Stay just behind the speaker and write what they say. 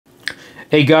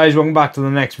Hey guys, welcome back to the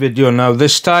next video. Now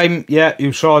this time, yeah,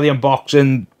 you saw the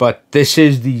unboxing, but this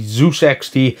is the ZEUS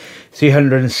XT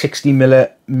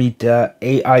 360mm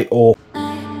AIO.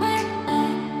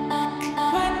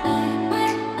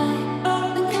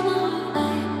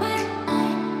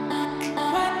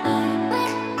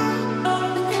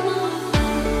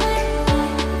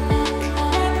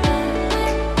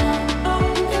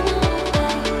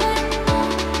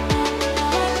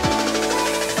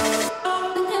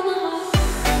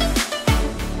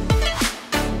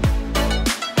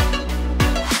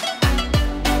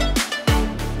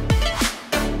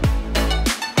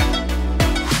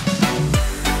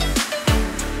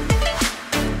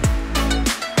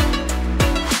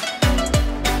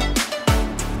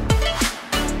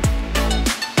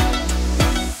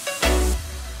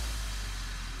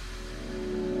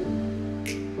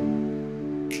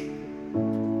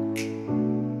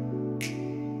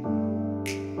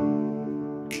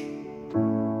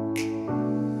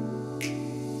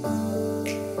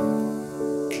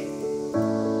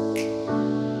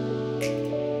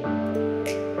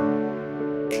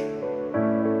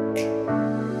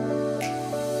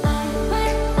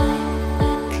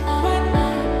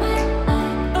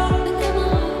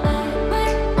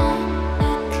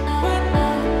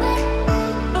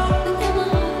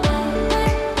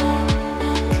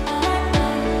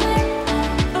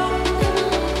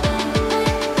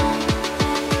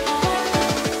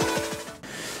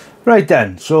 Right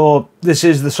then, so this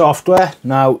is the software.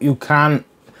 Now you can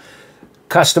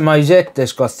customize it.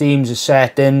 It's got themes and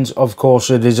settings. Of course,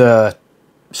 it is a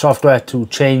software to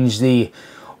change the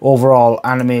overall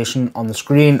animation on the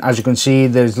screen. As you can see,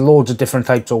 there's loads of different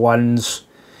types of ones.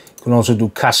 You can also do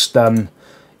custom.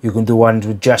 You can do ones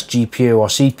with just GPU or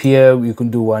CPU. You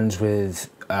can do ones with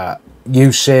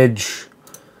usage.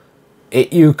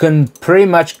 You can pretty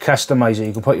much customize it.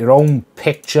 You can put your own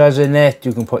pictures in it.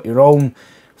 You can put your own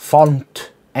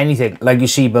font, anything. Like you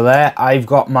see by there, I've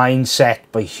got mine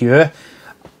set by here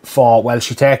for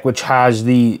WELSHYTECH, which has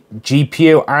the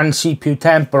GPU and CPU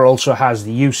temp, but also has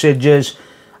the usages,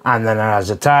 and then it has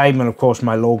the time, and of course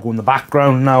my logo in the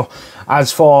background. Now,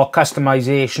 as for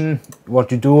customization,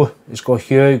 what you do is go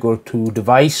here, you go to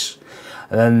device,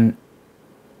 and then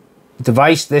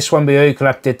device, this one by here, you can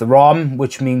update the ROM,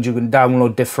 which means you can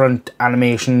download different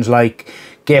animations like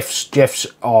GIFs,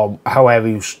 or however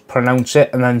you pronounce it.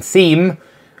 And then theme,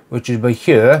 which is by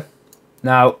here.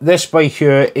 Now this by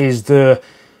here is the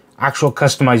actual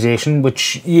customization,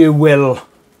 which you will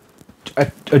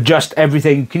adjust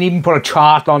everything. You can even put a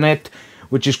chart on it,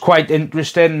 which is quite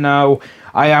interesting. Now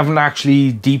I haven't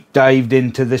actually deep dived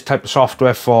into this type of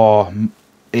software for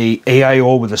a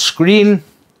AIO with a screen.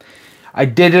 I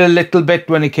did it a little bit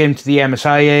when it came to the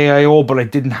MSI AIO, but I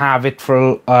didn't have it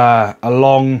for a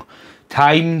long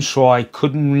time, so I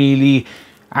couldn't really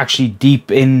actually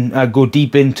go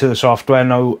deep into the software.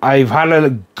 Now I've had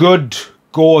a good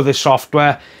go of the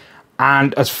software,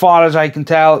 and as far as I can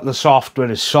tell, the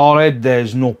software is solid.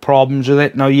 There's no problems with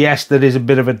it. Now yes, there is a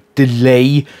bit of a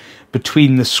delay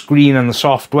between the screen and the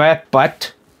software,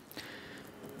 but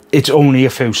it's only a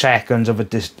few seconds of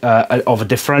a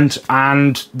difference,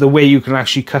 and the way you can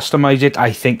actually customize it,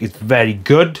 I think, is very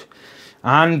good.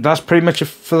 And that's pretty much it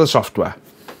for the software.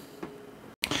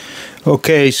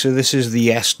 Okay, so this is the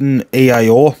Yeston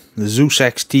AIO, the ZEUS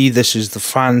XT. This is the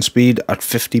fan speed at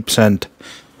 50%.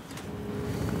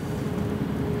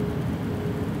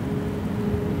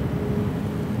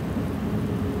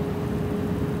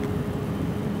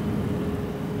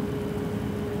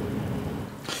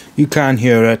 You can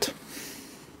hear it.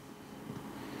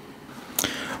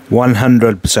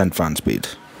 100% fan speed.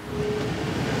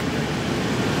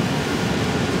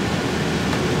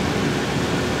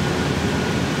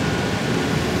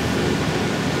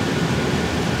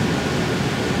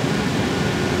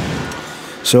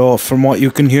 So from what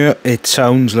you can hear, it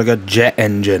sounds like a jet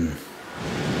engine.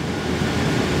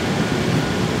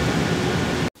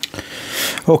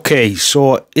 Okay,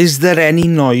 so is there any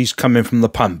noise coming from the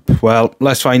pump? Well,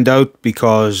 let's find out,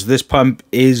 because this pump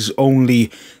is only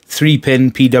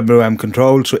 3-pin PWM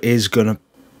control, so it is gonna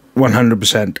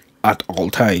 100% at all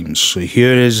times. So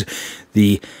here is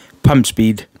the pump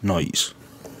speed noise.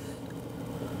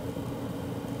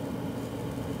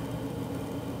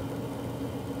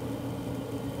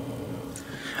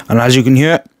 And as you can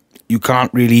hear, you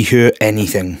can't really hear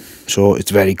anything, so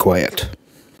it's very quiet.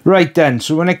 Right then,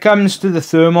 so when it comes to the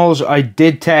thermals, I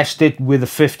did test it with a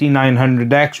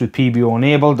 5900X with PBO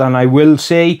enabled, and I will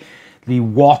say the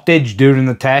wattage during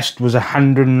the test was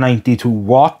 192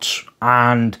 watts,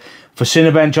 and for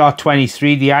Cinebench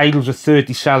R23, the idles are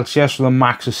 30 Celsius with a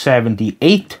max of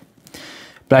 78.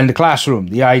 Blender Classroom,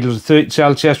 the idles are 30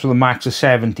 Celsius with a max of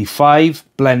 75.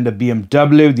 Blender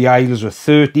BMW, the idles are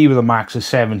 30 with a max of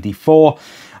 74.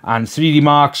 And 3D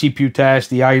Mark CPU Test,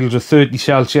 the idles are 30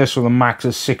 Celsius with a max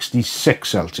of 66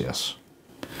 Celsius.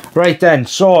 Right then,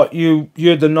 so you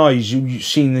heard the noise, you've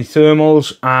seen the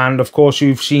thermals, and of course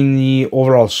you've seen the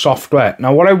overall software.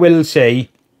 Now what I will say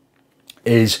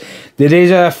is there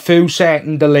is a few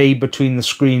second delay between the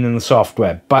screen and the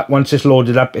software, but once it's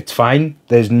loaded up, it's fine.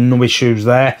 There's no issues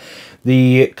there.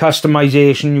 The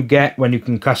customization you get when you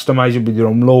can customize it with your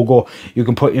own logo, you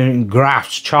can put in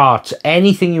graphs, charts,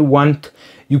 anything you want,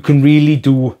 you can really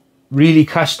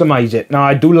customize it. Now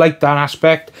I do like that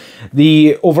aspect.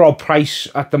 The overall price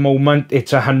at the moment,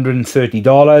 it's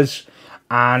 $130,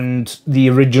 and the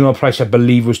original price I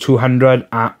believe was $200,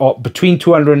 or between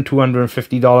 $200 and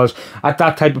 $250. At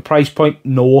that type of price point,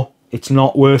 no, it's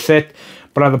not worth it.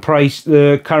 But at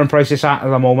the current price it's at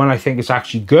the moment, I think it's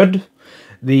actually good.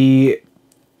 The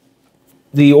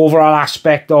overall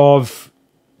aspect of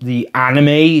the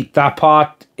anime, that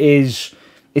part is,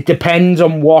 it depends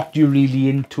on what you're really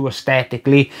into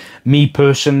aesthetically. Me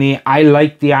personally, I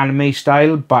like the anime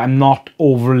style, but I'm not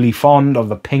overly fond of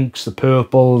the pinks, the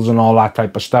purples, and all that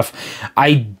type of stuff.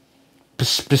 I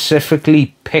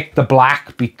specifically picked the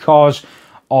black because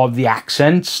of the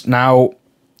accents. Now,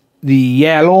 the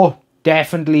yellow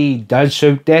definitely does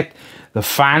suit it. The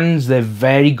fans, they're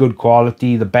very good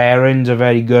quality. The bearings are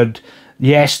very good.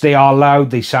 Yes, they are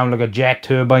loud. They sound like a jet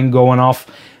turbine going off.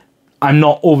 I'm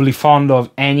not overly fond of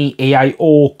any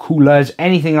AIO coolers,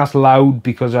 anything that's loud,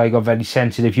 because I got very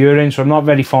sensitive hearing, so I'm not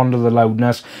very fond of the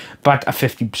loudness. But at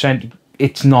 50%,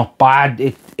 it's not bad.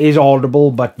 It is audible,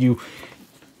 but you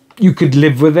could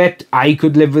live with it. I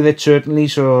could live with it, certainly,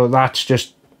 so that's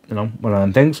just, you know, one of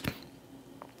them things.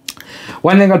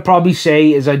 One thing I'd probably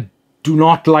say is I do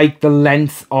not like the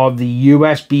length of the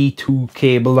USB 2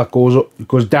 cable that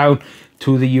goes down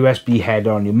to the USB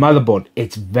header on your motherboard.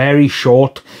 It's very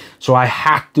short, so I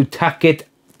had to tuck it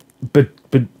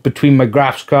between my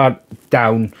graphics card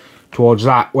down towards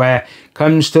that. Where it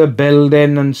comes to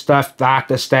building and stuff, that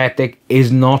aesthetic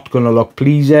is not going to look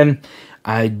pleasing.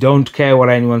 I don't care what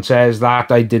anyone says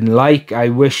that I didn't like. I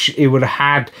wish it would have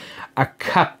had a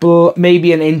couple,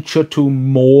 maybe an inch or two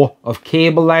more of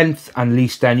cable length, and at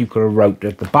least then you could have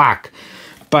routed the back.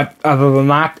 But other than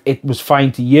that, it was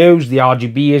fine to use. The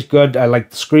RGB is good. I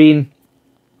like the screen.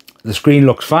 The screen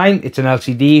looks fine. It's an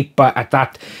LCD, but at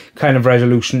that kind of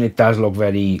resolution, it does look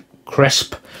very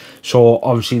crisp. So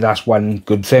obviously that's one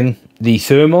good thing. The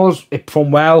thermals, it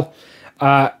performed well.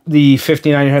 The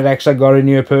 5900X I got in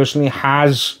here personally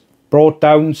has brought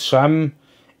down some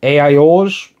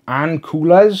AIOs and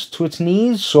coolers to its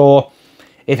knees, so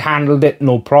it handled it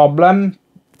no problem,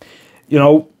 you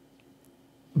know.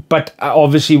 But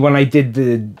obviously when I did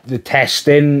the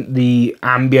testing, the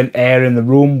ambient air in the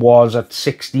room was at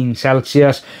 16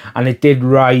 Celsius, and it did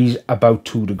rise about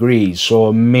 2 degrees,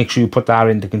 so make sure you put that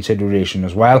into consideration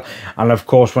as well. And of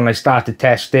course when I started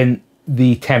testing,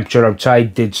 the temperature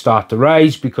outside did start to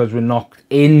rise, because we're not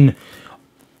in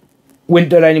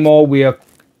winter anymore, we are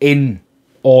in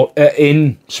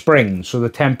spring, so the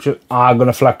temperatures are going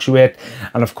to fluctuate,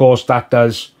 and of course that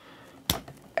does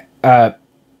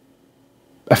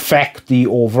affect the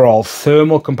overall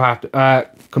thermal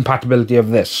compatibility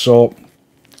of this, so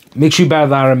make sure you bear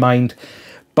that in mind.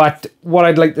 But what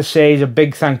I'd like to say is a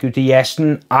big thank you to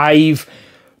Yeston. I've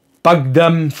bugged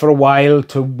them for a while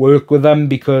to work with them,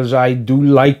 because I do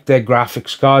like their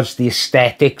graphics cards, the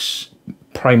aesthetics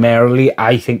primarily.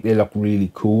 I think they look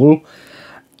really cool.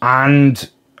 And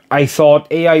I thought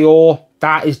AIO,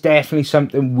 that is definitely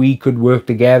something we could work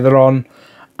together on.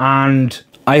 And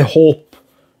I hope,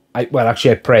 well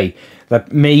actually I pray,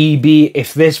 that maybe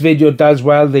if this video does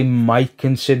well, they might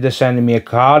consider sending me a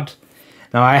card.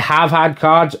 Now I have had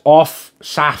cards off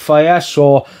Sapphire,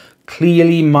 so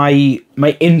clearly my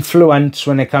influence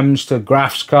when it comes to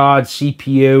graphics cards,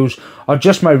 CPUs, or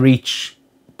just my reach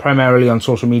primarily on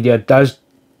social media does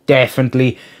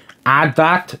definitely add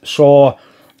that. So,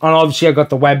 and obviously I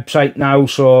got the website now,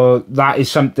 so that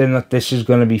is something that this is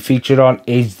going to be featured on,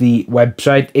 is the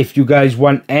website. If you guys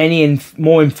want any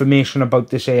more information about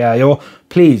this AIO,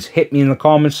 please hit me in the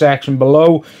comment section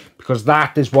below, because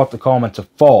that is what the comments are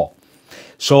for.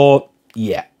 So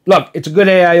yeah, look, it's a good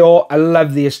AIO. I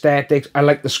love the aesthetics. I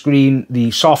like the screen. The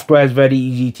software is very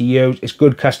easy to use. It's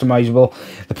good, customizable.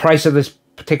 The price of this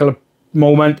particular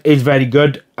moment is very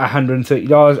good,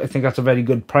 $130. I think that's a very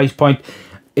good price point.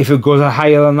 If it goes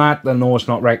higher than that, then no, it's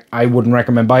not right. I wouldn't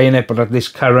recommend buying it, but at this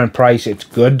current price, it's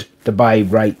good to buy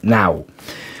right now.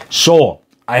 So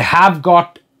I have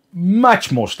got much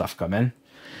more stuff coming,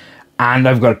 And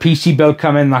I've got a PC build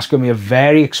coming. That's going to be a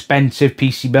very expensive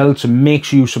PC build, so make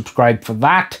sure you subscribe for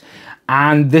that.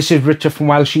 And this is Richard from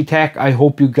WELSHYTECH. I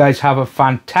hope you guys have a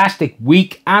fantastic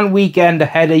week and weekend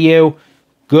ahead of you.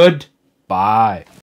 Goodbye.